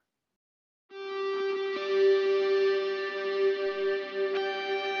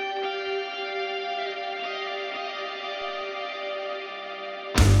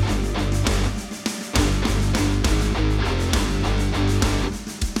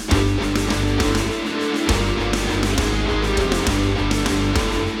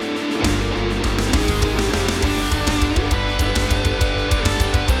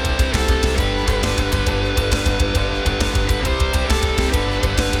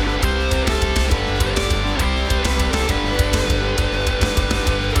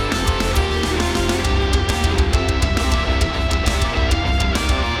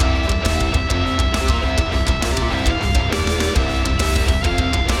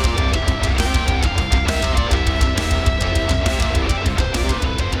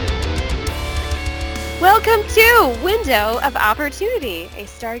Welcome to Window of Opportunity, a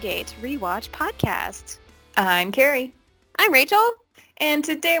Stargate rewatch podcast. I'm Carrie. I'm Rachel. And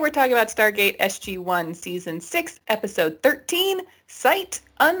today we're talking about Stargate SG1 Season 6, Episode 13, Sight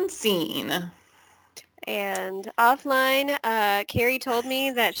Unseen. And offline, Carrie told me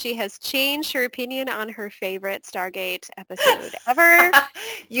that she has changed her opinion on her favorite Stargate episode ever.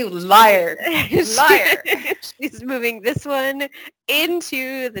 You liar. Liar. She's moving this one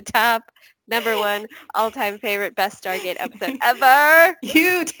into the top number one all-time favorite best Stargate episode ever.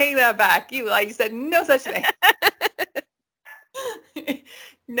 You take that back. You said no such thing.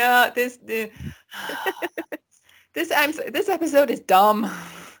 No, this episode is dumb.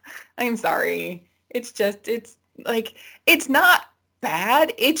 I'm sorry. It's not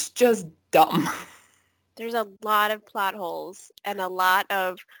bad. It's just dumb. There's a lot of plot holes and a lot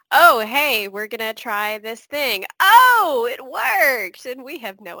of, oh, hey, we're going to try this thing. Oh, it worked. And we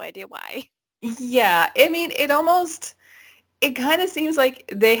have no idea why. Yeah. I mean, it kind of seems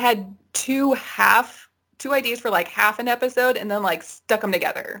like they had two ideas for like half an episode and then like stuck them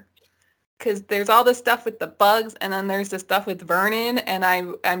together. Because there's all this stuff with the bugs and then there's this stuff with Vernon and I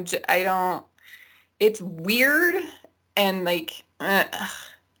don't, it's weird and like, I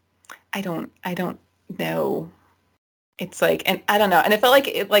don't know. It's like, and I don't know. And it felt like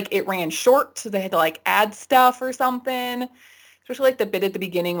it ran short. So they had to like add stuff or something, especially like the bit at the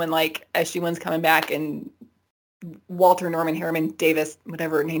beginning when like SG1's coming back and Walter Norman Harriman Davis,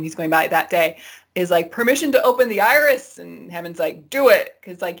 whatever name he's going by that day, is like permission to open the iris. And Hammond's like, do it.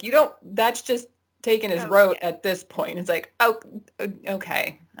 Cause like, that's just taken as rote at this point. It's like, oh,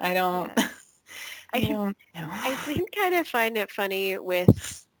 okay. I don't know. I think kind of find it funny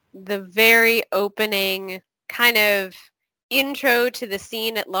with the very opening kind of intro to the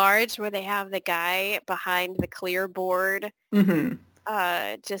scene at large where they have the guy behind the clear board,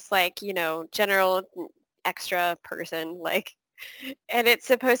 just like, general extra person, like, and it's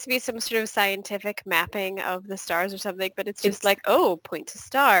supposed to be some sort of scientific mapping of the stars or something, but it's like, oh, point to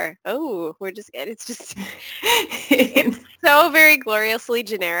star. Oh, it's so very gloriously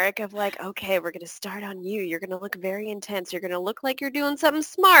generic of like, okay, we're going to start on you. You're going to look very intense. You're going to look like you're doing something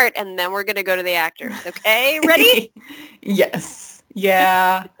smart. And then we're going to go to the actors. Okay, ready? Yes.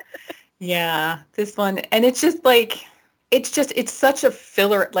 Yeah. Yeah. This one. And it's just like, it's such a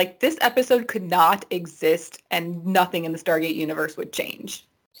filler. Like this episode could not exist and nothing in the Stargate universe would change.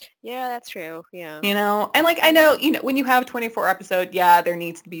 Yeah, that's true. Yeah. And like, I know, when you have a 24 episode, yeah, there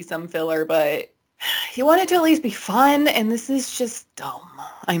needs to be some filler, but you want it to at least be fun. And this is just dumb.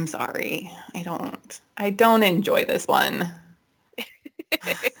 I'm sorry. I don't enjoy this one.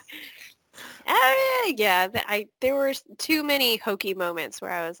 There were too many hokey moments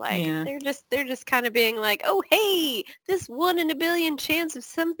where I was like, they're just kind of being like, oh, hey, this 1 in a billion chance of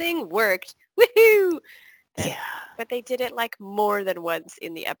something worked. Woohoo! But they did it like more than once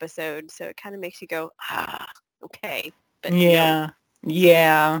in the episode. So it kind of makes you go, okay. But yeah.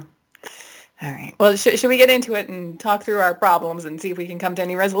 All right. Well, should we get into it and talk through our problems and see if we can come to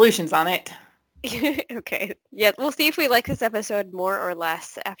any resolutions on it? Okay. Yeah, we'll see if we like this episode more or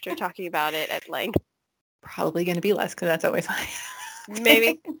less after talking about it at length. Probably going to be less because that's always fine.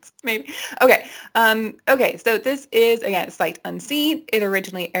 Maybe. Okay. Okay. So this is, again, Sight Unseen. It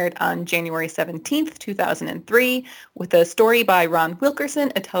originally aired on January 17th, 2003, with a story by Ron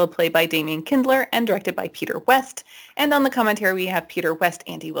Wilkerson, a teleplay by Damian Kindler, and directed by Peter West. And on the commentary, we have Peter West,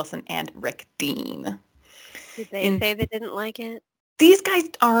 Andy Wilson, and Rick Dean. Did they say they didn't like it? These guys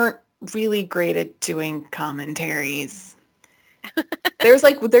aren't really great at doing commentaries. There's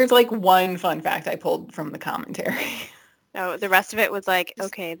one fun fact I pulled from the commentary. Oh, the rest of it was like,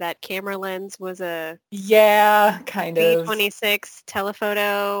 okay, that camera lens was a kind of B26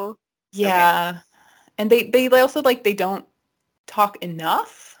 telephoto. Yeah. Okay. And they also they don't talk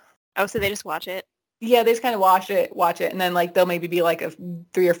enough. Oh, so they just watch it? Yeah, they just kind of watch it, and then there'll maybe be a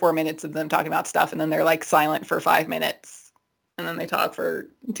 3 or 4 minutes of them talking about stuff, and then they're silent for 5 minutes. And then they talk for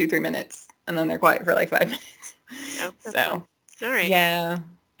 2-3 minutes, and then they're quiet for 5 minutes. Oh, so, fun. All right. Yeah.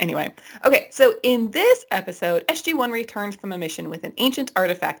 Anyway, okay, so in this episode, SG1 returns from a mission with an ancient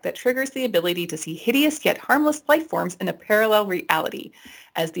artifact that triggers the ability to see hideous yet harmless life forms in a parallel reality.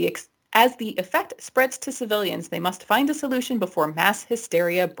 As the effect spreads to civilians, they must find a solution before mass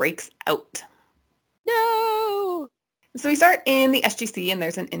hysteria breaks out. No! So we start in the SGC, and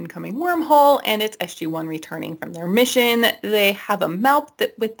there's an incoming wormhole, and it's SG1 returning from their mission. They have a mount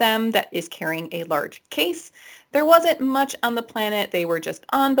with them that is carrying a large case. There wasn't much on the planet they were just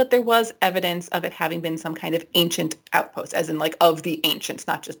on, but there was evidence of it having been some kind of ancient outpost, as in of the ancients,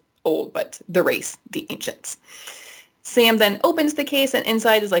 not just old, but the race, the ancients. Sam then opens the case, and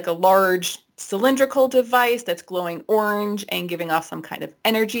inside is like a large cylindrical device that's glowing orange and giving off some kind of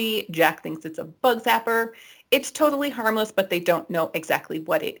energy. Jack thinks it's a bug zapper. It's totally harmless, but they don't know exactly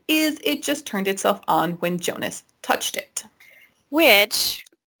what it is. It just turned itself on when Jonas touched it. Which,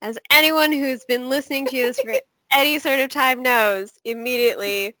 as anyone who's been listening to this for any sort of time knows,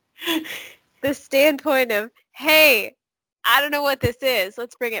 immediately the standpoint of, hey, I don't know what this is.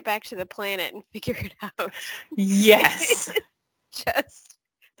 Let's bring it back to the planet and figure it out. Yes. Just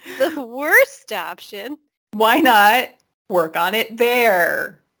the worst option. Why not work on it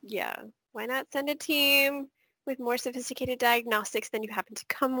there? Yeah. Why not send a team with more sophisticated diagnostics than you happen to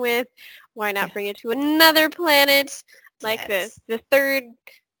come with? Why not bring it to another planet like the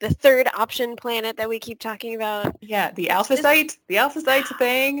third option planet that we keep talking about? Yeah, the Alpha Site. The Alpha Site's a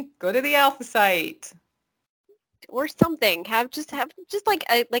thing. Go to the Alpha Site. Or something. Have just like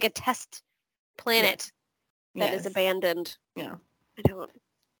a test planet that is abandoned. Yeah. I don't.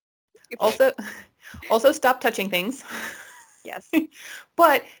 Also stop touching things. Yes.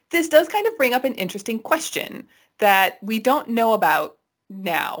 But this does kind of bring up an interesting question that we don't know about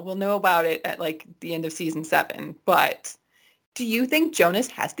now. We'll know about it at like the end of season 7. But do you think Jonas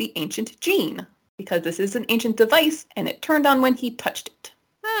has the ancient gene? Because this is an ancient device and it turned on when he touched it.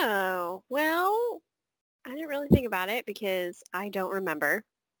 Oh, well, I didn't really think about it because I don't remember.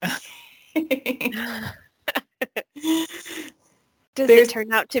 Does it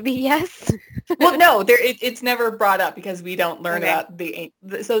turn out to be yes? Well, no, it's never brought up because we don't learn about to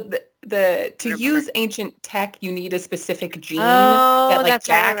use ancient tech, you need a specific gene that like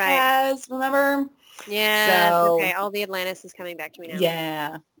Jack has, remember? Yeah. So, okay, all the Atlantis is coming back to me now.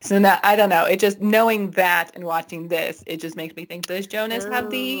 Yeah. So now, I don't know. It just, knowing that and watching this, it just makes me think, does Jonas have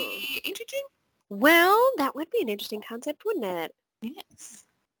the ancient gene? Well, that would be an interesting concept, wouldn't it? Yes.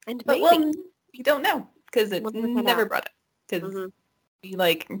 And but well, you don't know because it's never brought up. Because we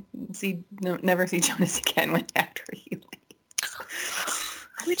never see Jonas again after he leaves.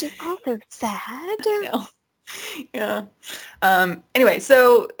 Which is also sad. Yeah. Anyway,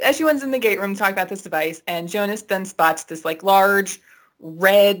 so SG1's in the gate room talking about this device, and Jonas then spots this like large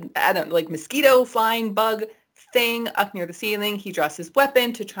red, mosquito flying bug thing up near the ceiling. He draws his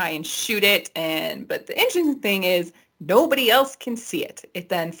weapon to try and shoot it, but the interesting thing is nobody else can see it. It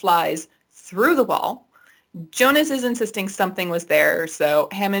then flies through the wall. Jonas is insisting something was there, so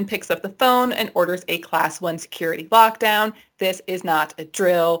Hammond picks up the phone and orders a Class 1 security lockdown. This is not a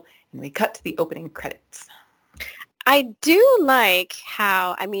drill, and we cut to the opening credits. I do like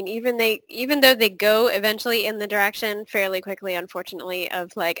how, I mean, even though they go eventually in the direction fairly quickly, unfortunately,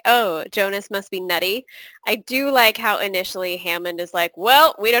 of like, oh, Jonas must be nutty. I do like how initially Hammond is like,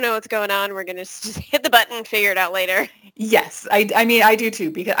 well, we don't know what's going on. We're going to just hit the button and figure it out later. Yes, I mean, I do too,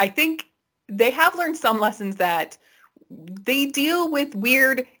 because I think they have learned some lessons that they deal with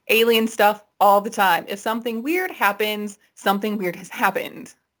weird alien stuff all the time. If something weird happens, something weird has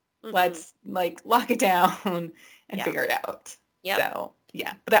happened. Mm-hmm. Let's lock it down and figure it out. Yeah. So,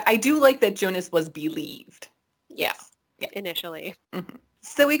 yeah. But I do like that Jonas was believed. Yeah. Initially. Mm-hmm.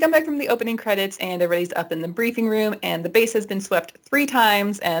 So we come back from the opening credits and everybody's up in the briefing room and the base has been swept 3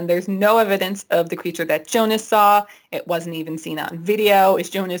 times and there's no evidence of the creature that Jonas saw. It wasn't even seen on video. Is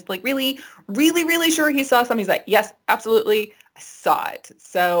Jonas really, really, really sure he saw something? He's like, yes, absolutely. I saw it.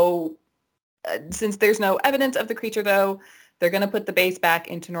 So since there's no evidence of the creature though, they're going to put the base back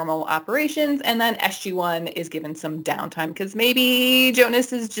into normal operations, and then SG1 is given some downtime because maybe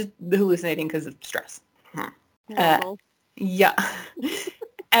Jonas is just hallucinating because of stress. Yeah.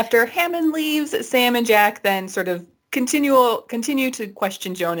 After Hammond leaves, Sam and Jack then sort of continue to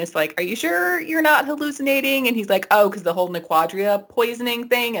question Jonas, like, are you sure you're not hallucinating? And he's like, oh, because the whole Nequadria poisoning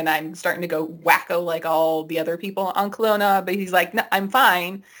thing, and I'm starting to go wacko like all the other people on Kelowna. But he's like, no, I'm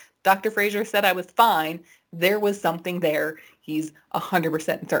fine. Dr. Fraser said I was fine. There was something there. He's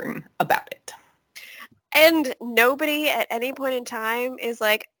 100% certain about it. And nobody at any point in time is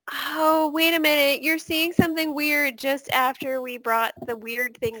like, oh, wait a minute, you're seeing something weird just after we brought the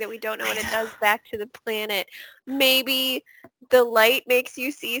weird thing that we don't know what it does back to the planet. Maybe the light makes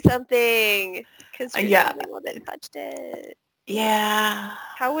you see something because you're the only one that touched it. Yeah.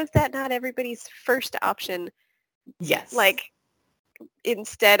 How was that not everybody's first option? Yes. Like,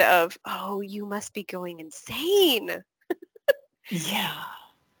 instead of, oh, you must be going insane. Yeah.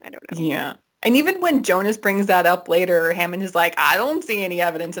 I don't know. Yeah. And even when Jonas brings that up later, Hammond is like, I don't see any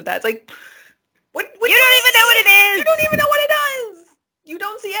evidence of that. It's like, what you don't even know what it is. You don't even know what it does. You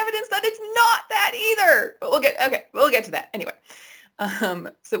don't see evidence that it's not that either. But we'll get to that anyway.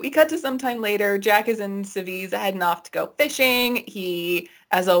 So we cut to sometime later. Jack is in civies heading off to go fishing. He,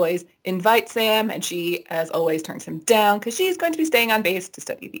 as always, invites Sam, and she, as always, turns him down because she's going to be staying on base to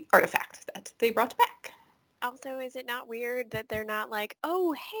study the artifact that they brought back. Also, is it not weird that they're not like,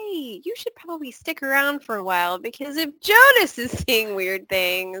 oh, hey, you should probably stick around for a while because if Jonas is seeing weird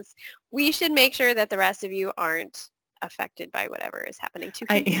things, we should make sure that the rest of you aren't affected by whatever is happening to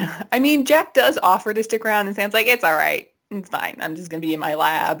him. I mean, Jack does offer to stick around, and Sam's like, it's all right. It's fine. I'm just going to be in my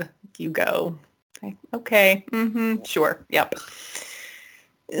lab. You go. Okay. Sure. Yep.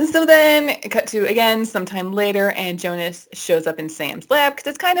 So then, cut to, again, sometime later, and Jonas shows up in Sam's lab because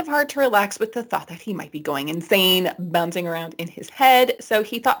it's kind of hard to relax with the thought that he might be going insane, bouncing around in his head. So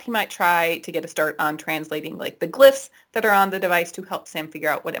he thought he might try to get a start on translating, like, the glyphs that are on the device to help Sam figure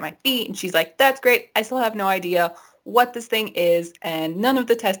out what it might be. And she's like, that's great. I still have no idea what this thing is, and none of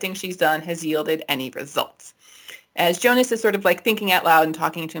the testing she's done has yielded any results. As Jonas is sort of like thinking out loud and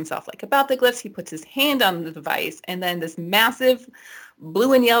talking to himself like about the glyphs, he puts his hand on the device, and then this massive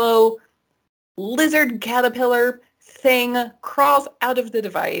blue and yellow lizard caterpillar thing crawls out of the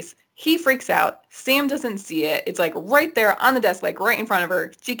device. He freaks out. Sam doesn't see it. It's like right there on the desk, like right in front of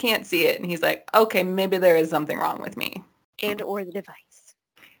her. She can't see it. And he's like, okay, maybe there is something wrong with me. And or the device.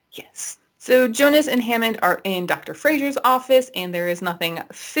 Yes. So Jonas and Hammond are in Dr. Fraser's office, and there is nothing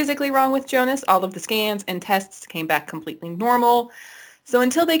physically wrong with Jonas. All of the scans and tests came back completely normal. So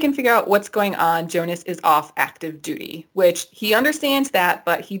until they can figure out what's going on, Jonas is off active duty, which he understands that,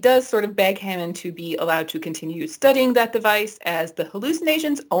 but he does sort of beg Hammond to be allowed to continue studying that device as the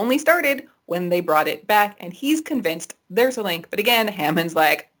hallucinations only started when they brought it back, and he's convinced there's a link. But again, Hammond's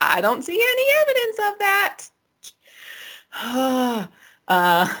like, I don't see any evidence of that.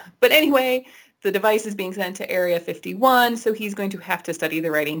 But anyway, the device is being sent to Area 51, so he's going to have to study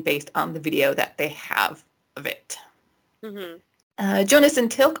the writing based on the video that they have of it. Jonas and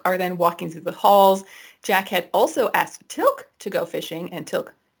Tilk are then walking through the halls. Jack had also asked Tilk to go fishing, and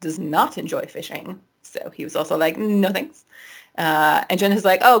Tilk does not enjoy fishing. So he was also like, no thanks. And Jonas is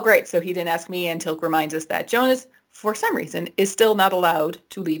like, oh, great. So he didn't ask me. And Tilk reminds us that Jonas, for some reason, is still not allowed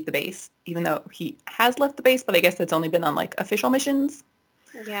to leave the base, even though he has left the base. But I guess that's only been on like official missions.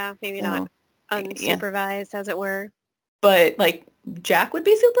 Yeah, maybe not unsupervised, as it were. But like Jack would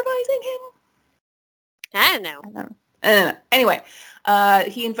be supervising him? I don't know. Anyway,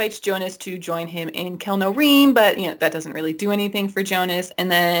 he invites Jonas to join him in Kelno-Reem, but that doesn't really do anything for Jonas. And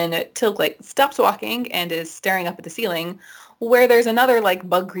then Tilk like stops walking and is staring up at the ceiling, where there's another like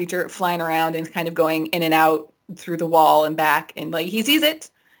bug creature flying around and kind of going in and out through the wall and back, and like he sees it.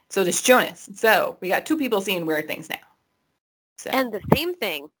 So does Jonas. So we got two people seeing weird things now. So, and the same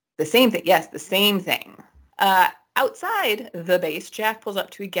thing. The same thing. Yes, the same thing. Outside the base, Jack pulls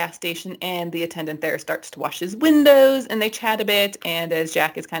up to a gas station, and the attendant there starts to wash his windows, and they chat a bit. And as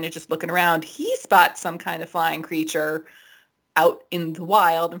Jack is kind of just looking around, he spots some kind of flying creature out in the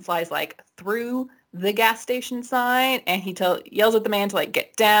wild and flies like through the gas station sign. And he yells at the man to like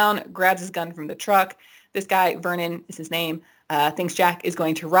get down, grabs his gun from the truck. This guy, Vernon is his name, thinks Jack is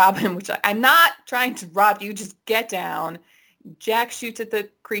going to rob him, which I'm not trying to rob you. Just get down. Jack shoots at the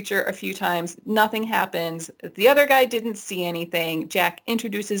creature a few times. Nothing happens. The other guy didn't see anything. Jack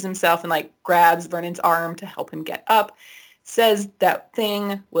introduces himself and like grabs Vernon's arm to help him get up. Says that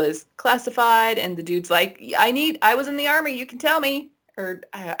thing was classified, and the dude's like, I was in the army. You can tell me. Or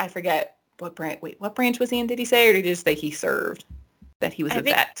I forget what branch. Wait, what branch was he in? Did he say, or did he just say he served? That he was a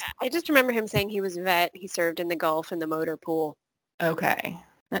vet. I just remember him saying he was a vet. He served in the Gulf and the motor pool. Okay.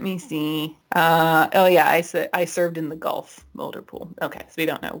 Let me see. Oh yeah, I served in the Gulf motor pool. Okay, so we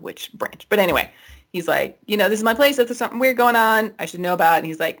don't know which branch. But anyway, he's like, this is my place. If there's something weird going on, I should know about it. And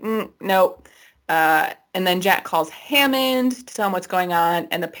he's like, nope. And then Jack calls Hammond to tell him what's going on.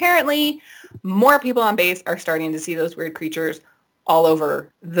 And apparently more people on base are starting to see those weird creatures all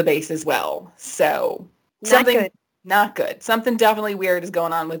over the base as well. So not good. Something definitely weird is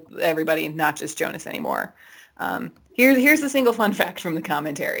going on with everybody, not just Jonas anymore. Here's the single fun fact from the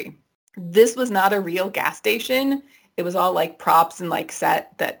commentary. This was not a real gas station. It was all like props and like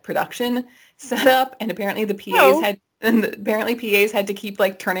production set up, and apparently the PAs had to keep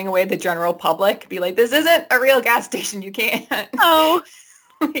like turning away the general public, be like, this isn't a real gas station. You can't. Oh,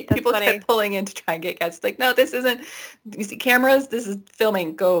 people kept pulling in to try and get gas. It's like, no, this isn't. You see cameras? This is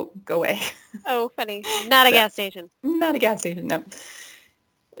filming. Go away. Oh, funny. Not a gas station. Not a gas station. No.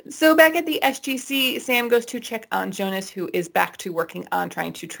 So back at the SGC, Sam goes to check on Jonas, who is back to working on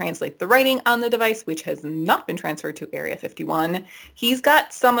trying to translate the writing on the device, which has not been transferred to Area 51. He's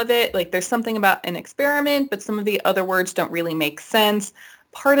got some of it, like there's something about an experiment, but some of the other words don't really make sense.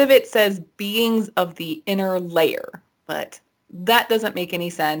 Part of it says beings of the inner layer, but that doesn't make any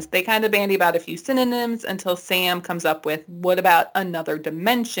sense. They kind of bandy about a few synonyms until Sam comes up with, what about another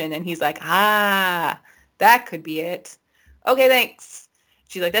dimension? And he's like, that could be it. Okay, thanks.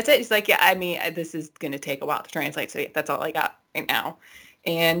 She's like, that's it? She's like, yeah, I mean, this is going to take a while to translate, so yeah, that's all I got right now.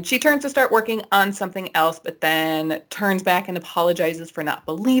 And she turns to start working on something else, but then turns back and apologizes for not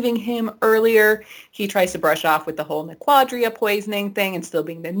believing him earlier. He tries to brush off with the whole Nequadria poisoning thing and still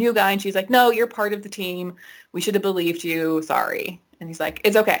being the new guy. And she's like, no, you're part of the team. We should have believed you. Sorry. And he's like,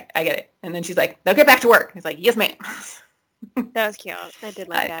 it's okay. I get it. And then she's like, now get back to work. He's like, yes, ma'am. That was cute. I did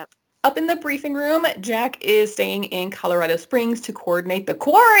like that. Up in the briefing room, Jack is staying in Colorado Springs to coordinate the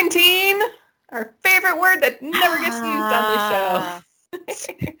quarantine. Our favorite word that never gets used on this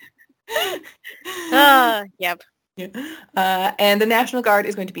show. Yep. And the National Guard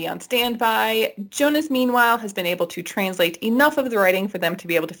is going to be on standby. Jonas, meanwhile, has been able to translate enough of the writing for them to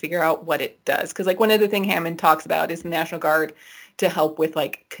be able to figure out what it does. Because, like, one of the things Hammond talks about is the National Guard to help with,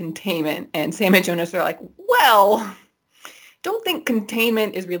 like, containment. And Sam and Jonas are like, well, don't think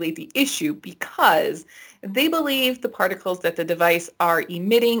containment is really the issue, because they believe the particles that the device are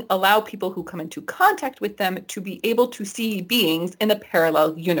emitting allow people who come into contact with them to be able to see beings in a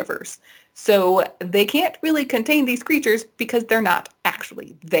parallel universe. So they can't really contain these creatures because they're not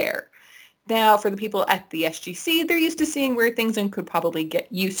actually there. Now, for the people at the SGC, they're used to seeing weird things and could probably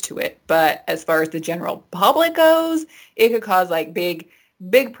get used to it. But as far as the general public goes, it could cause like big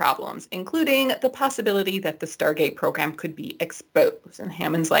problems, including the possibility that the Stargate program could be exposed. And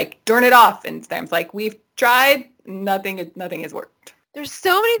Hammond's like, turn it off. And Sam's like, we've tried. Nothing has worked. There's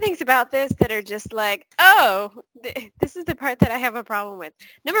so many things about this that are just like, oh, this is the part that I have a problem with.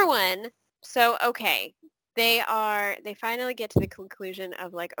 Number one, so, okay, they finally get to the conclusion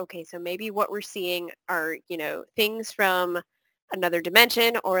of like, okay, so maybe what we're seeing are, you know, things from another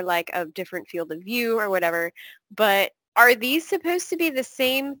dimension or like a different field of view or whatever. But are these supposed to be the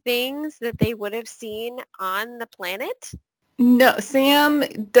same things that they would have seen on the planet? No, Sam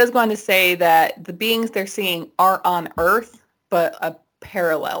does go on to say that the beings they're seeing are on Earth, but a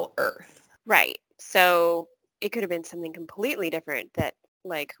parallel Earth. Right. So it could have been something completely different that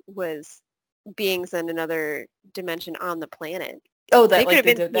like was beings in another dimension on the planet. Oh, that like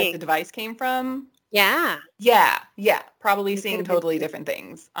that the device came from? Yeah. Yeah. Probably seeing totally different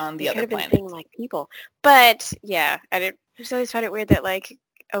things on the other planet. Seeing like people. But yeah, I just always found it weird that like,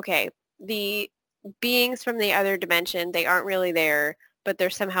 okay, the beings from the other dimension, they aren't really there, but they're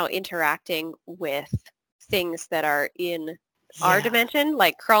somehow interacting with things that are in our dimension,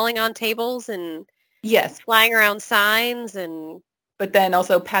 like crawling on tables and flying around signs and but then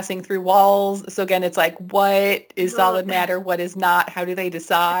also passing through walls. So again, it's like, what is solid matter? What is not? How do they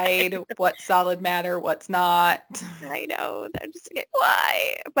decide what's solid matter? What's not? I know. I'm just like,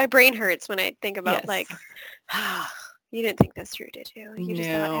 why? My brain hurts when I think about like, you didn't think that's true, did you? You just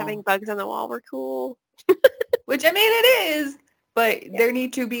thought having bugs on the wall were cool. Which, I mean, it is, but there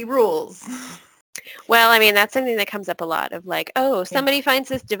need to be rules. Well, I mean, that's something that comes up a lot of like, oh, somebody finds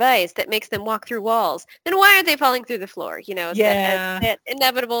this device that makes them walk through walls. Then why aren't they falling through the floor? You know, that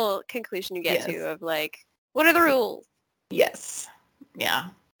inevitable conclusion you get to of like, what are the rules? Yes. Yeah.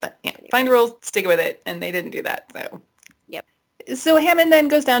 But yeah, find rules, stick with it. And they didn't do that. So. Yep. So Hammond then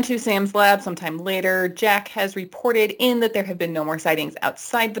goes down to Sam's lab sometime later. Jack has reported in that there have been no more sightings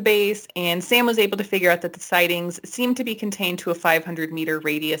outside the base, and Sam was able to figure out that the sightings seem to be contained to a 500-meter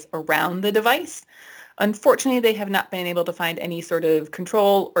radius around the device. Unfortunately, they have not been able to find any sort of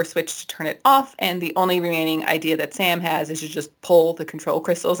control or switch to turn it off, and the only remaining idea that Sam has is to just pull the control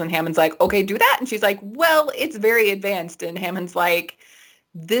crystals, and Hammond's like, okay, do that. And she's like, well, it's very advanced. And Hammond's like,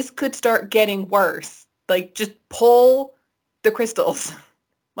 this could start getting worse. Like, just pull the crystals.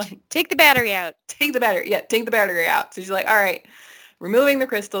 Like, take the battery out. Take the battery out. So she's like, all right, removing the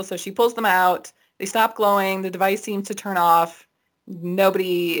crystals. So she pulls them out. They stop glowing. The device seems to turn off.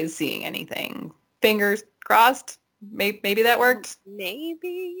 Nobody is seeing anything. Fingers crossed. Maybe that worked.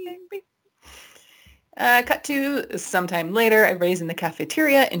 Maybe. Cut to sometime later. Everybody's in the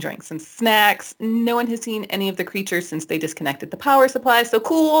cafeteria enjoying some snacks. No one has seen any of the creatures since they disconnected the power supply. So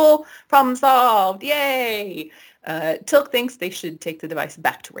cool. Problem solved. Yay. Tilk thinks they should take the device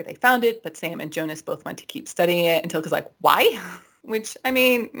back to where they found it, but Sam and Jonas both want to keep studying it. And Tilk is like, why? Which, I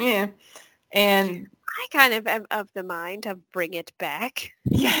mean, yeah. And I kind of am of the mind of bring it back.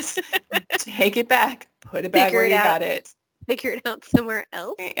 Yes. Take it back. Put it back where you got it. Figure it out somewhere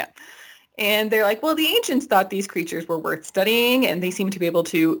else. Yeah. And they're like, well, the ancients thought these creatures were worth studying, and they seem to be able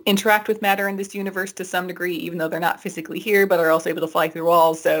to interact with matter in this universe to some degree, even though they're not physically here, but are also able to fly through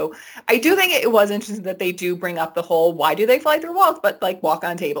walls. So I do think it was interesting that they do bring up the whole, why do they fly through walls, but like walk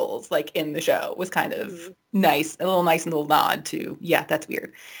on tables, like in the show was kind of nice, a little nod to, yeah, that's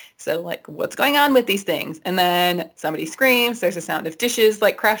weird. So like, what's going on with these things? And then somebody screams, there's a sound of dishes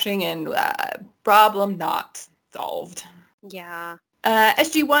like crashing, and problem not solved. Yeah.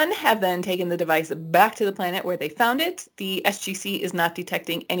 SG1 have then taken the device back to the planet where they found it. The SGC is not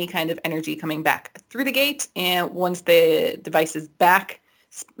detecting any kind of energy coming back through the gate. And once the device is back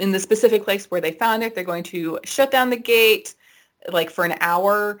in the specific place where they found it, they're going to shut down the gate like for an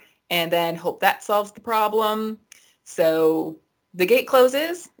hour and then hope that solves the problem. So the gate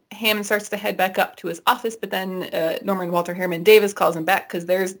closes. Hammond starts to head back up to his office, but then Norman Walter Harriman Davis calls him back because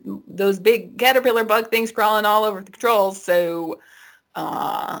there's those big caterpillar bug things crawling all over the controls. So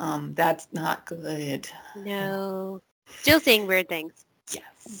that's not good. No. Still seeing weird things.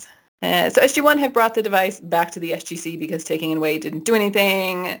 Yes. So SG1 have brought the device back to the SGC because taking it away didn't do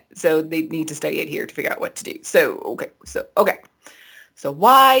anything. So they need to study it here to figure out what to do. So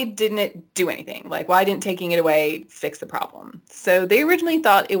why didn't it do anything? Like, why didn't taking it away fix the problem? So they originally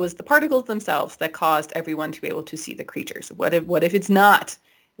thought it was the particles themselves that caused everyone to be able to see the creatures. What if it's not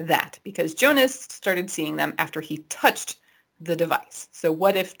that? Because Jonas started seeing them after he touched the device. So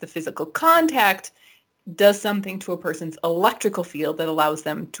what if the physical contact does something to a person's electrical field that allows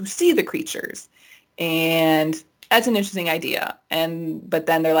them to see the creatures? And that's an interesting idea. But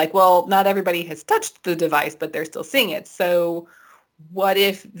then they're like, well, not everybody has touched the device, but they're still seeing it. So what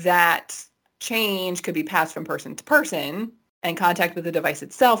if that change could be passed from person to person and contact with the device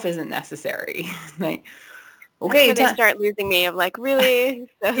itself isn't necessary? Like, okay, that's where they start losing me of like, really?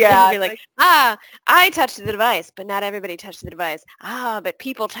 So yeah. You're like, I touched the device, but not everybody touched the device. But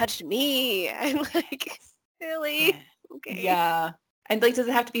people touched me. I'm like, really? Okay. Yeah. And like, does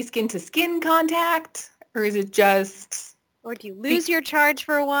it have to be skin to skin contact, or is it just? Or do you lose your charge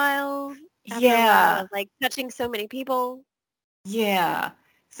for a while? After a while of, like touching so many people. Yeah.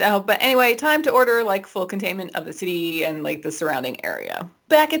 So, but anyway, time to order like full containment of the city and like the surrounding area.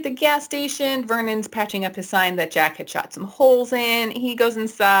 Back at the gas station, Vernon's patching up his sign that Jack had shot some holes in. He goes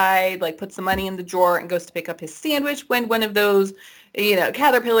inside, like puts the money in the drawer and goes to pick up his sandwich when one of those,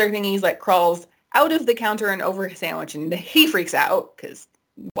 caterpillar thingies like crawls out of the counter and over his sandwich, and he freaks out because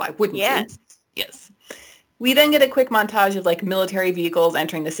why wouldn't you? Yes. We then get a quick montage of like military vehicles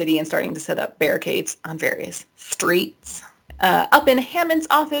entering the city and starting to set up barricades on various streets. Up in Hammond's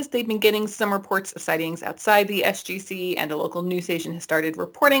office, they've been getting some reports of sightings outside the SGC, and a local news station has started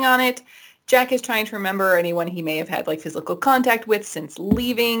reporting on it. Jack is trying to remember anyone he may have had like physical contact with since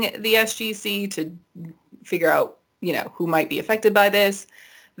leaving the SGC to figure out, who might be affected by this.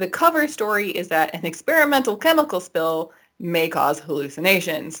 The cover story is that an experimental chemical spill may cause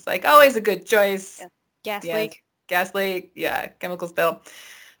hallucinations. Like, always a good choice. Gas leak. Gas leak. Yeah, chemical spill.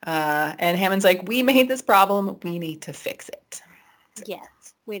 And Hammond's like, we made this problem. We need to fix it.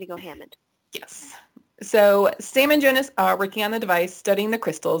 Yes. Way to go, Hammond. Yes. So Sam and Jonas are working on the device, studying the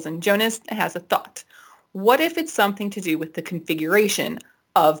crystals, and Jonas has a thought. What if it's something to do with the configuration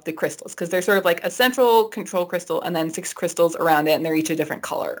of the crystals? Because they're sort of like a central control crystal and then 6 crystals around it, and they're each a different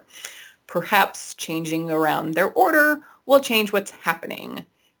color. Perhaps changing around their order will change what's happening.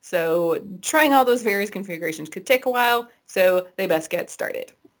 So trying all those various configurations could take a while, so they best get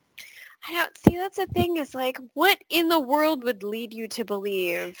started. I don't see. That's the thing. Is like, what in the world would lead you to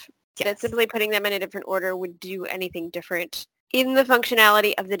believe that simply putting them in a different order would do anything different in the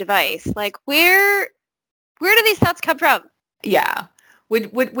functionality of the device? Like, where do these thoughts come from? Yeah.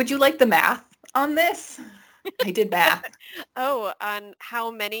 Would you like the math on this? I did math. On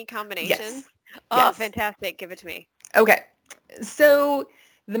how many combinations? Yes. Oh, fantastic. Give it to me. Okay. So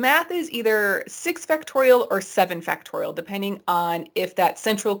the math is either 6 factorial or 7 factorial, depending on if that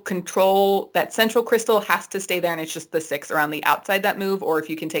central crystal has to stay there and it's just the 6 around the outside that move, or if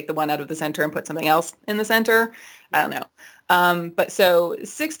you can take the one out of the center and put something else in the center. I don't know. But so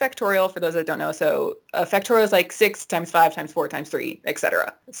 6 factorial, for those that don't know, so factorial is like 6 times 5 times 4 times 3,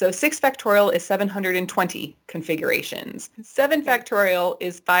 etc. So 6 factorial is 720 configurations. 7 factorial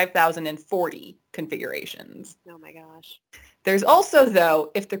is 5,040 configurations. Oh my gosh. There's also,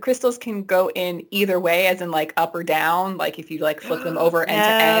 though, if the crystals can go in either way, as in like up or down, like if you like flip them over end to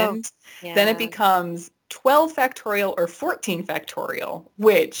end, then it becomes 12 factorial or 14 factorial,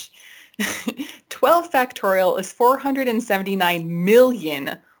 which 12 factorial is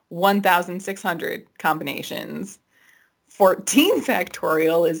 479,001,600 combinations. 14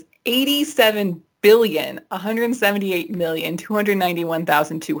 factorial is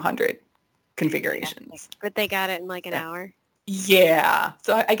 87,178,291,200 configurations. But they got it in like an hour. Yeah.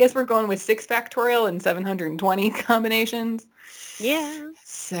 So I guess we're going with 6 factorial and 720 combinations. Yeah.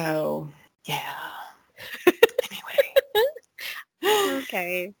 So, yeah. Anyway.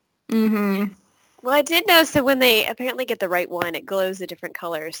 Okay. Mm-hmm. Well, I did know, so when they apparently get the right one, it glows a different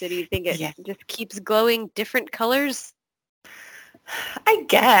color. So do you think it just keeps glowing different colors? I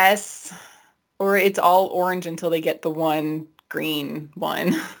guess. Or it's all orange until they get the one green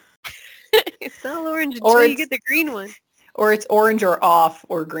one. It's all orange until you get the green one. Or it's orange or off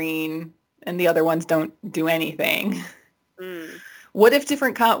or green, and the other ones don't do anything. Mm. What if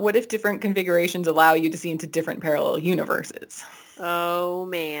different configurations allow you to see into different parallel universes? Oh,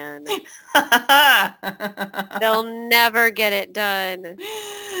 man. They'll never get it done.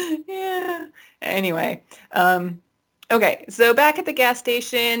 Yeah. Anyway, okay, so back at the gas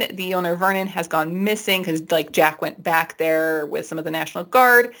station, the owner Vernon has gone missing because like Jack went back there with some of the National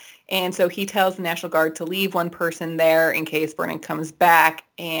Guard, and so he tells the National Guard to leave one person there in case Vernon comes back,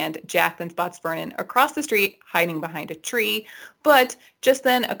 and Jack then spots Vernon across the street hiding behind a tree, but just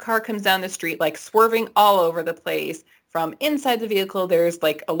then a car comes down the street like swerving all over the place. From inside the vehicle, there's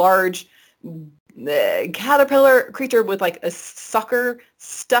like a large caterpillar creature with like a sucker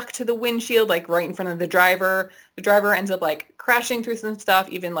stuck to the windshield, like right in front of the driver. The driver ends up like crashing through some stuff,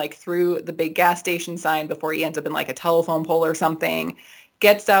 even like through the big gas station sign before he ends up in like a telephone pole or something.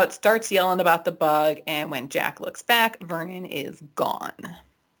 Gets out, starts yelling about the bug, and when Jack looks back, Vernon is gone.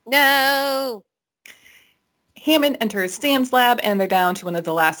 No! Hammond enters Sam's lab, and they're down to one of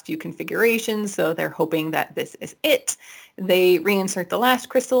the last few configurations, so they're hoping that this is it. They reinsert the last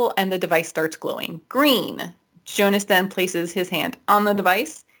crystal, and the device starts glowing green. Jonas then places his hand on the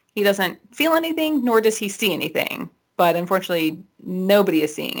device. He doesn't feel anything, nor does he see anything. But unfortunately, nobody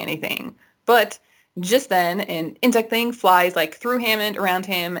is seeing anything. But just then, an insect thing flies like through Hammond, around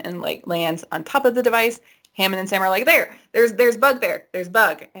him, and like lands on top of the device. Hammond and Sam are like, there's bug there. There's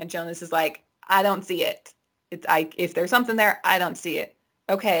bug. And Jonas is like, I don't see it. If there's something there, I don't see it.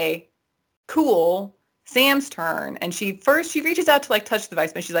 Okay, cool. Sam's turn. And she reaches out to like touch the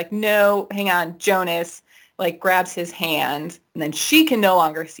device, but she's like, no, hang on. Jonas like grabs his hand, and then she can no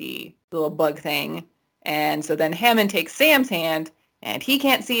longer see the little bug thing. And so then Hammond takes Sam's hand, and he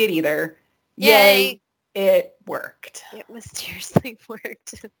can't see it either. Yay, it worked. It mysteriously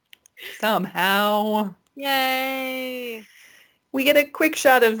worked. Somehow. Yay. We get a quick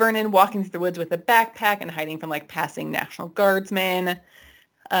shot of Vernon walking through the woods with a backpack and hiding from like passing National Guardsmen.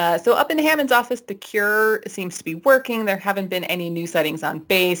 So up in Hammond's office, the cure seems to be working. There haven't been any new sightings on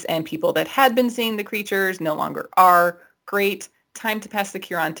base, and people that had been seeing the creatures no longer are. Great. Time to pass the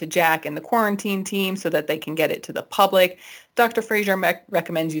cure on to Jack and the quarantine team so that they can get it to the public. Dr. Fraser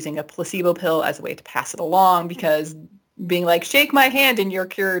recommends using a placebo pill as a way to pass it along because being like, shake my hand and you're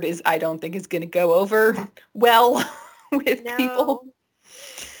cured I don't think is going to go over well with people.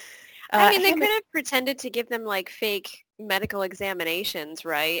 I mean, they could have pretended to give them like fake medical examinations,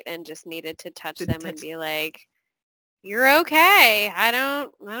 right? And just needed to touch them and be like, you're okay. I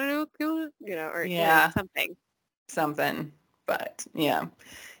don't know, or something. Something. But yeah.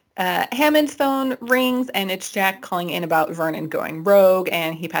 Hammond's phone rings and it's Jack calling in about Vernon going rogue,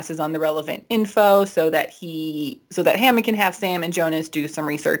 and he passes on the relevant info so that Hammond can have Sam and Jonas do some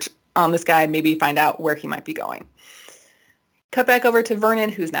research on this guy, maybe find out where he might be going. Cut back over to Vernon,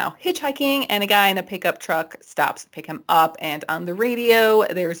 who's now hitchhiking, and a guy in a pickup truck stops to pick him up. And on the radio,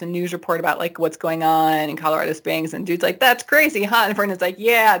 there's a news report about like what's going on in Colorado Springs, and dude's like, "That's crazy, huh?" And Vernon's like,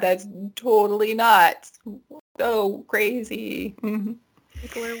 "Yeah, that's totally nuts. So crazy." Mm-hmm.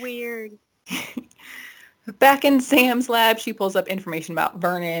 People are weird. Back in Sam's lab, she pulls up information about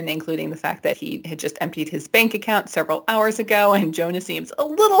Vernon, including the fact that he had just emptied his bank account several hours ago, and Jonas seems a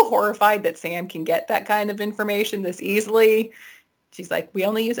little horrified that Sam can get that kind of information this easily. She's like, we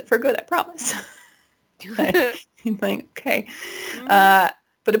only use it for good, I promise. He's like, okay.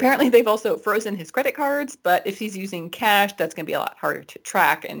 But apparently they've also frozen his credit cards, but if he's using cash, that's going to be a lot harder to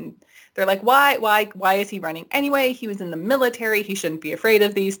track. And they're like, why is he running anyway? He was in the military. He shouldn't be afraid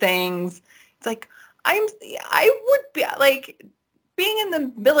of these things. It's like, I would be like, being in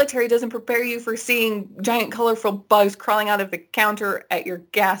the military doesn't prepare you for seeing giant colorful bugs crawling out of the counter at your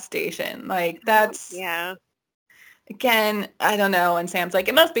gas station. Like that's, yeah. Again, I don't know. And Sam's like,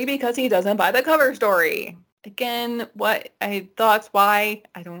 it must be because he doesn't buy the cover story. Again, why? I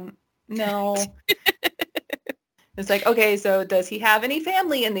don't know. It's like, okay, so does he have any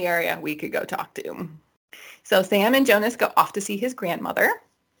family in the area we could go talk to? So Sam and Jonas go off to see his grandmother,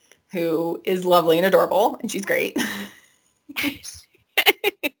 who is lovely and adorable, and she's great.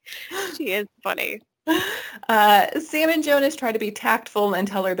 She is funny. Sam and Jonas try to be tactful and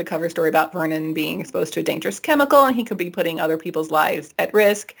tell her the cover story about Vernon being exposed to a dangerous chemical and he could be putting other people's lives at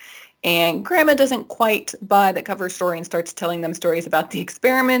risk. And Grandma doesn't quite buy the cover story and starts telling them stories about the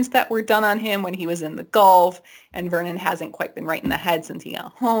experiments that were done on him when he was in the Gulf. And Vernon hasn't quite been right in the head since he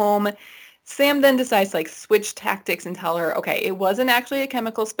got home. Sam then decides to switch tactics and tell her, okay, it wasn't actually a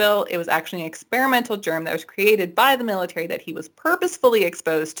chemical spill. It was actually an experimental germ that was created by the military that he was purposefully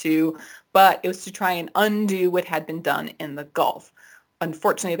exposed to, but it was to try and undo what had been done in the Gulf.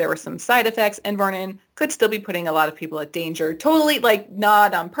 Unfortunately, there were some side effects, and Vernon could still be putting a lot of people at danger. Totally,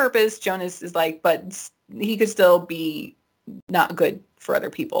 not on purpose. Jonas is but he could still be not good for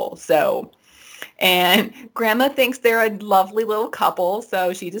other people. So, and Grandma thinks they're a lovely little couple,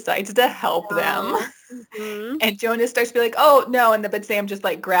 so she decides to help them. Mm-hmm. And Jonas starts to be like, oh, no, but Sam just,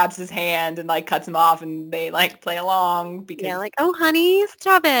 grabs his hand and, cuts him off, and they, play along because... Yeah, oh, honey,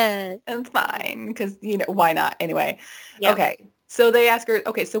 stop it. It's fine, because, why not? Anyway, Yep. Okay. So they ask her,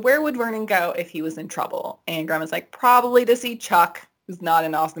 okay, so where would Vernon go if he was in trouble? And Grandma's like, probably to see Chuck, who's not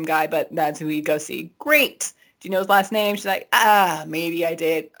an awesome guy, but that's who he'd go see. Great. Do you know his last name? She's like, maybe I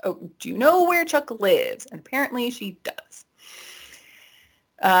did. Oh, do you know where Chuck lives? And apparently she does.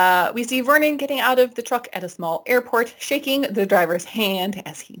 We see Vernon getting out of the truck at a small airport, shaking the driver's hand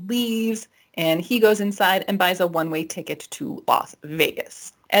as he leaves. And he goes inside and buys a one-way ticket to Las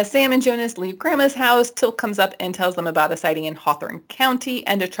Vegas. As Sam and Jonas leave Grandma's house, Till comes up and tells them about a sighting in Hawthorne County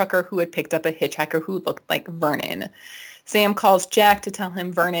and a trucker who had picked up a hitchhiker who looked like Vernon. Sam calls Jack to tell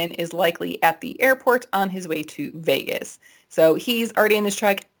him Vernon is likely at the airport on his way to Vegas. So he's already in his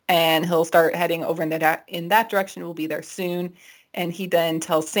truck and he'll start heading over in that direction. We'll be there soon. And he then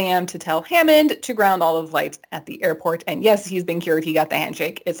tells Sam to tell Hammond to ground all of the lights at the airport. And yes, he's been cured. He got the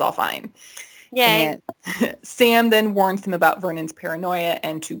handshake. It's all fine. Yay. And Sam then warns them about Vernon's paranoia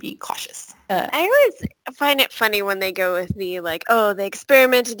and to be cautious. I always find it funny when they go with the, they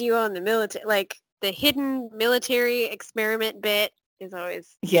experimented you on the military, the hidden military experiment bit is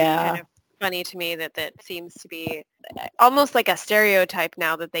always kind of funny to me that seems to be almost like a stereotype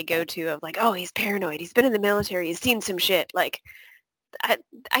now that they go to of oh, he's paranoid. He's been in the military. He's seen some shit.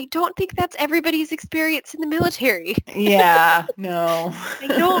 I don't think that's everybody's experience in the military. Yeah, no. I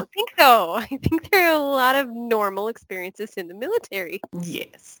don't think so. I think there are a lot of normal experiences in the military.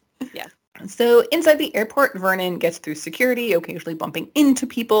 Yes. Yeah. So inside the airport, Vernon gets through security, occasionally bumping into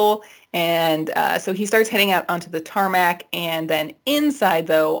people. And so he starts heading out onto the tarmac. And then inside,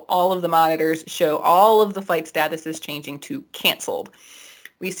 though, all of the monitors show all of the flight statuses changing to canceled.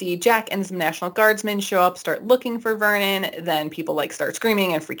 We see Jack and some National Guardsmen show up, start looking for Vernon. Then people start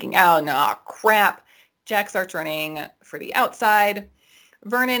screaming and freaking out. And crap. Jack starts running for the outside.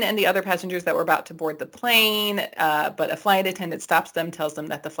 Vernon and the other passengers that were about to board the plane, but a flight attendant stops them, tells them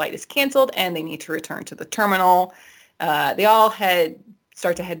that the flight is canceled and they need to return to the terminal. They all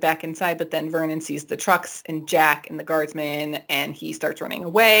start to head back inside, but then Vernon sees the trucks and Jack and the guardsmen, and he starts running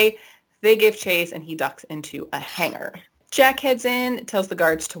away. They give chase, and he ducks into a hangar. Jack heads in, tells the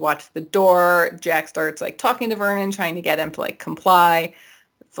guards to watch the door. Jack starts talking to Vernon, trying to get him to comply,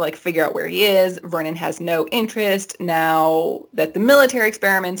 to figure out where he is. Vernon has no interest. Now that the military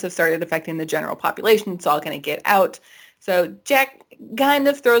experiments have started affecting the general population, it's all going to get out. So Jack kind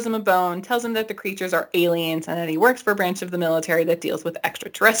of throws him a bone, tells him that the creatures are aliens and that he works for a branch of the military that deals with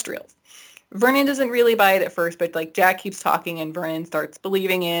extraterrestrials. Vernon doesn't really buy it at first, but Jack keeps talking and Vernon starts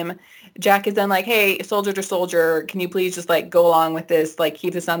believing him. Jack is then hey, soldier to soldier, can you please just go along with this,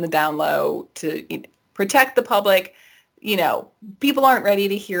 keep this on the down low to protect the public. People aren't ready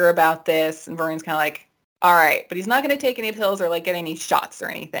to hear about this. And Vernon's kind of all right, but he's not going to take any pills or get any shots or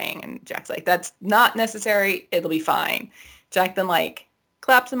anything. And Jack's that's not necessary. It'll be fine. Jack then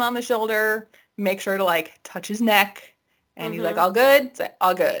claps him on the shoulder, make sure to touch his neck. And he's all good?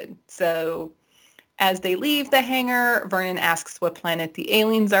 All good. So as they leave the hangar, Vernon asks what planet the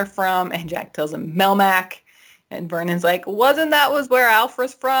aliens are from. And Jack tells him Melmac. And Vernon's wasn't that was where Alf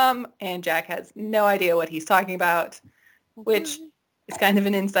was from? And Jack has no idea what he's talking about, which is kind of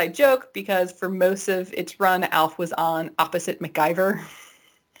an inside joke because for most of its run, Alf was on opposite MacGyver.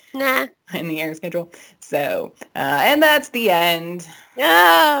 Nah. In the air schedule. So, and that's the end.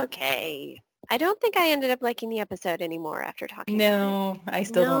 Okay. I don't think I ended up liking the episode anymore after talking about it. No, I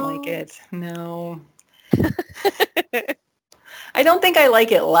still don't like it. No. I don't think I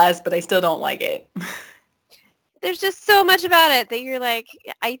like it less, but I still don't like it. There's just so much about it that you're I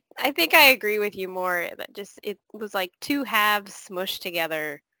think I agree with you more. That just, it was two halves smushed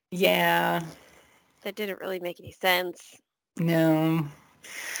together. Yeah. That didn't really make any sense. No.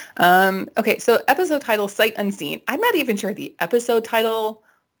 Okay, so episode title, Sight Unseen. I'm not even sure the episode title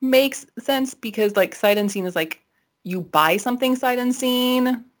makes sense because like sight unseen is like you buy something sight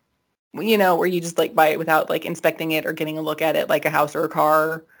unseen, where you just like buy it without like inspecting it or getting a look at it, like a house or a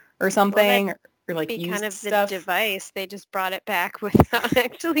car or Well, that'd something, or like be kind used of the stuff. device. They just brought it back without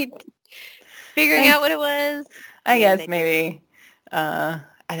actually figuring I, out what it was. I And then guess they just, maybe.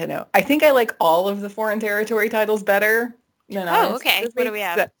 I don't know. I think I like all of the foreign territory titles better than oh, honest okay. this What do week.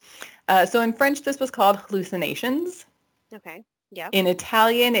 we have? So in French, this was called hallucinations. Okay. Yeah. In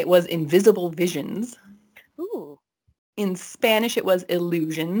Italian, it was invisible visions. Ooh. In Spanish, it was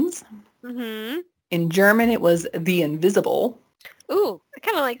illusions. Mm-hmm. In German, it was the invisible. Ooh, I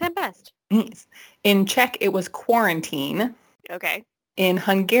kind of like that best. Yes. In Czech, it was quarantine. Okay. In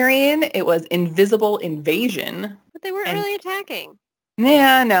Hungarian, it was invisible invasion. But they weren't And really attacking.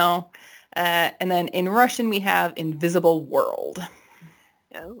 yeah, no. And then in Russian, we have invisible world.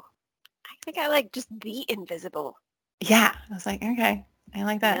 Oh. I think I like just the invisible. Yeah, I was like, okay, I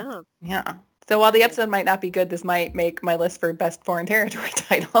like that. Yeah. Yeah. So while the Nice. episode might not be good, this might make my list for best foreign territory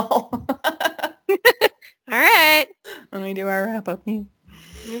title. All right. When we do our wrap up.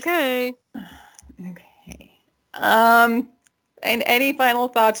 Okay. Okay. And any final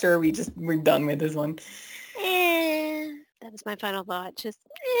thoughts, or we're done with this one? That was my final thought. Just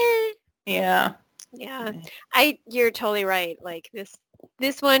Yeah. yeah. You're totally right. Like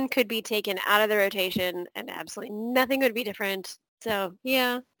this one could be taken out of the rotation and absolutely nothing would be different. So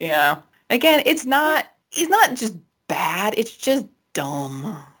yeah. Yeah. Again, it's not just bad, it's just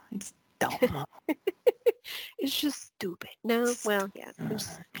dumb. It's dumb. It's just stupid. No, well, yeah.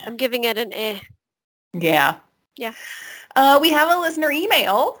 I'm giving it an eh. Yeah. Yeah. We have a listener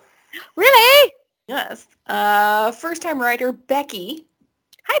email. Really? Yes. First time writer Becky.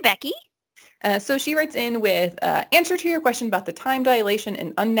 Hi, Becky. So she writes in with answer to your question about the time dilation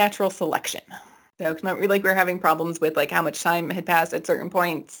and unnatural selection. So we were having problems with like how much time had passed at certain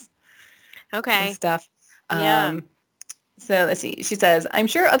points Okay. and stuff. Yeah. So let's see. She says, I'm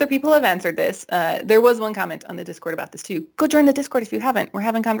sure other people have answered this. There was one comment on the Discord about this too. Go join the Discord if you haven't. We're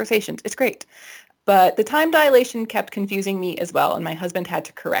having conversations. It's great. But the time dilation kept confusing me as well, and my husband had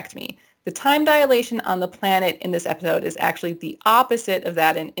to correct me. The time dilation on the planet in this episode is actually the opposite of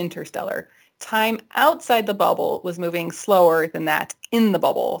that in Interstellar. Time outside the bubble was moving slower than that in the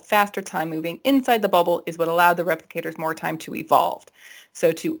bubble. Faster time moving inside the bubble is what allowed the replicators more time to evolve.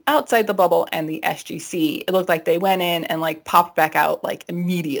 So to outside the bubble and the SGC, it looked like they went in and like popped back out like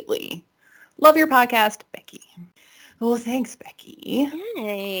immediately. Love your podcast, Becky. Well, thanks, Becky.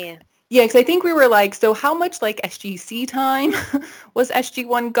 Hey. Yeah, because I think we were like, so how much like SGC time was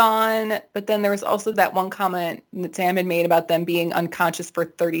SG1 gone? But then there was also that one comment that Sam had made about them being unconscious for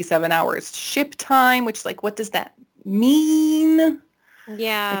 37 hours ship time, which like, what does that mean?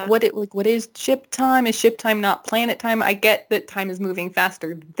 Yeah. What is ship time? Is ship time not planet time? I get that time is moving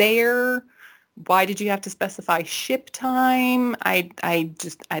faster there. Why did you have to specify ship time? I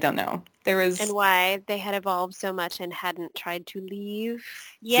don't know. And why they had evolved so much and hadn't tried to leave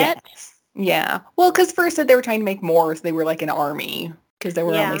yet. Yes. Yeah. Well, because first said they were trying to make more, so they were like an army because there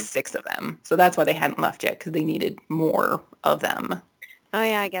were only 6 of them. So that's why they hadn't left yet, because they needed more of them. Oh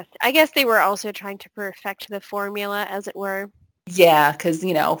yeah, I guess they were also trying to perfect the formula, as it were. Yeah, because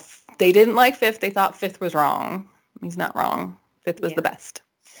they didn't like Fifth. They thought Fifth was wrong. He's not wrong. Fifth was the best.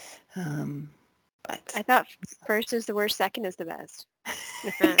 But I thought first is the worst, second is the best.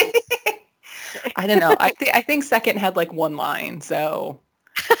 I don't know. I think second had like one line, so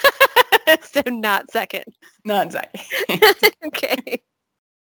so not second. not second. Okay.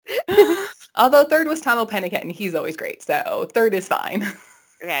 Although third was Tom O'Pennican, and he's always great, so third is fine.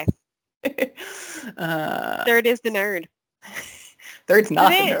 Okay. Third is the nerd. Third's not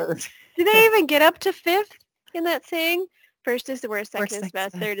the nerd. Do they even get up to fifth in that saying? First is the worst, second is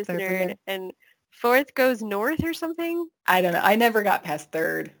best, third is the nerd, and fourth goes north or something? I don't know. I never got past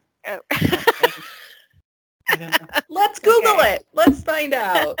third. Oh. I don't know. Let's Google it. Let's find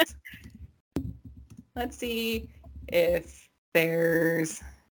out. Let's see if there's...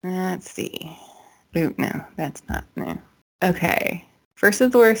 Let's see. Ooh, no, that's not... No. Okay. First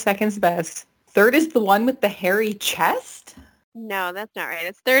is the worst, second's best. Third is the one with the hairy chest? No, that's not right.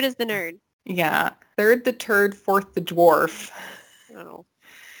 It's third is the nerd. Yeah. Third the turd, fourth the dwarf. Oh.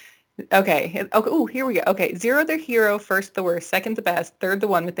 Okay. Oh, here we go. Okay. 0 the hero, first the worst, second the best, third the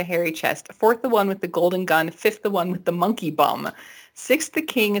one with the hairy chest, fourth the one with the golden gun, fifth the one with the monkey bum, sixth the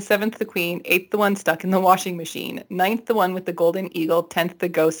king, seventh the queen, eighth the one stuck in the washing machine, ninth the one with the golden eagle, 10th the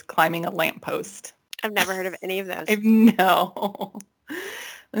ghost climbing a lamppost. I've never heard of any of those. No.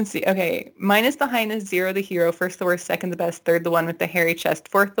 Let's see. Okay. Minus the highness, 0 the hero, first the worst, second the best, third the one with the hairy chest,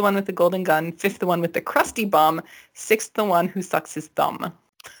 fourth the one with the golden gun, fifth the one with the crusty bum, sixth the one who sucks his thumb.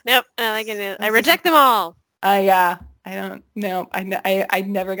 Nope. I reject them all. Yeah. I don't know. I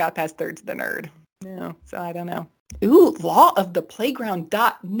never got past Third to the Nerd. No, so I don't know. Ooh,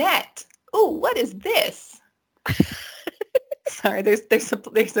 lawoftheplayground.net. Ooh, what is this? Sorry, there's a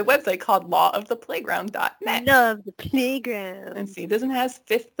website called lawoftheplayground.net. Love the playground. Let's see. This one has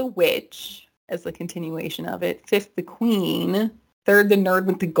Fifth the Witch as the continuation of it. Fifth the Queen. Third the Nerd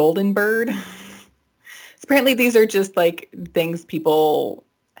with the Golden Bird. Apparently these are just like things people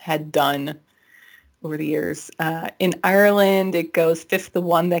had done over the years. In Ireland, it goes Fifth the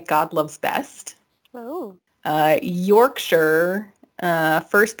One That God Loves Best. Oh. Yorkshire,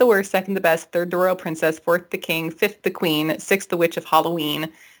 first the worst, second the best, third the royal princess, fourth the king, fifth the queen, sixth the witch of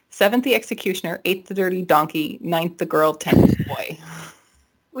Halloween, seventh the executioner, eighth the dirty donkey, ninth the girl, 10th the boy.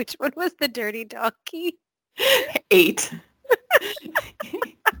 Which one was the dirty donkey? 8.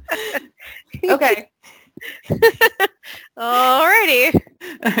 Okay. Alrighty.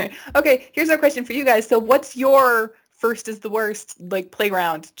 Okay, here's our question for you guys. So what's your first is the worst, like,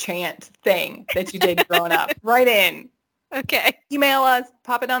 playground chant thing that you did growing up? Write in. Okay. Email us,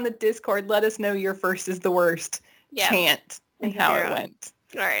 pop it on the Discord, let us know your first is the worst chant and how it went.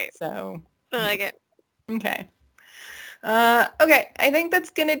 All right. So I like it. Okay. Okay, I think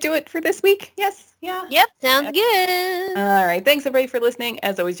that's going to do it for this week. Yes? Yeah? Yep, sounds good. All right, thanks everybody for listening.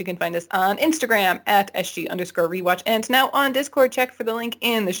 As always, you can find us on Instagram at SG_rewatch and now on Discord. Check for the link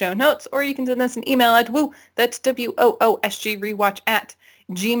in the show notes, or you can send us an email at that's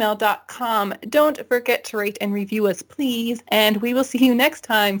WOOSGrewatch@gmail.com. Don't forget to rate and review us, please, and we will see you next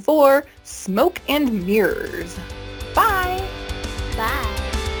time for Smoke and Mirrors. Bye! Bye.